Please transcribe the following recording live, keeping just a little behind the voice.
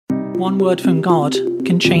one word from God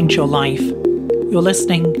can change your life. You're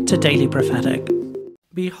listening to Daily Prophetic.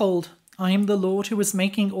 Behold, I am the Lord who is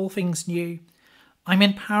making all things new. I'm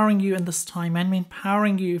empowering you in this time. I'm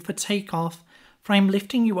empowering you for takeoff, for I'm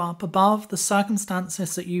lifting you up above the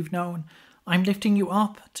circumstances that you've known. I'm lifting you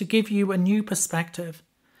up to give you a new perspective.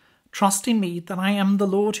 Trust in me that I am the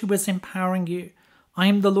Lord who is empowering you. I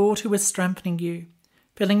am the Lord who is strengthening you,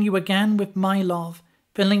 filling you again with my love,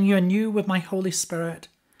 filling you anew with my Holy Spirit.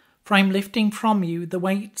 For I am lifting from you the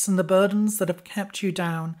weights and the burdens that have kept you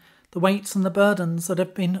down, the weights and the burdens that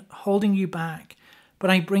have been holding you back.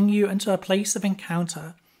 But I bring you into a place of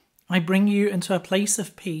encounter. I bring you into a place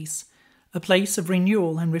of peace, a place of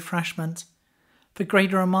renewal and refreshment. For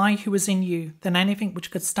greater am I who is in you than anything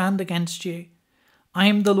which could stand against you. I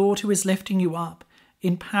am the Lord who is lifting you up,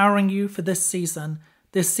 empowering you for this season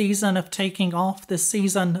of taking off, this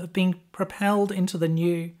season of being propelled into the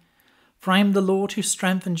new. For I am the Lord who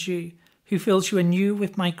strengthens you, who fills you anew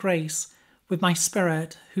with my grace, with my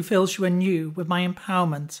spirit, who fills you anew with my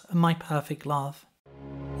empowerment and my perfect love.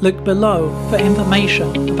 Look below for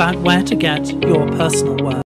information about where to get your personal word.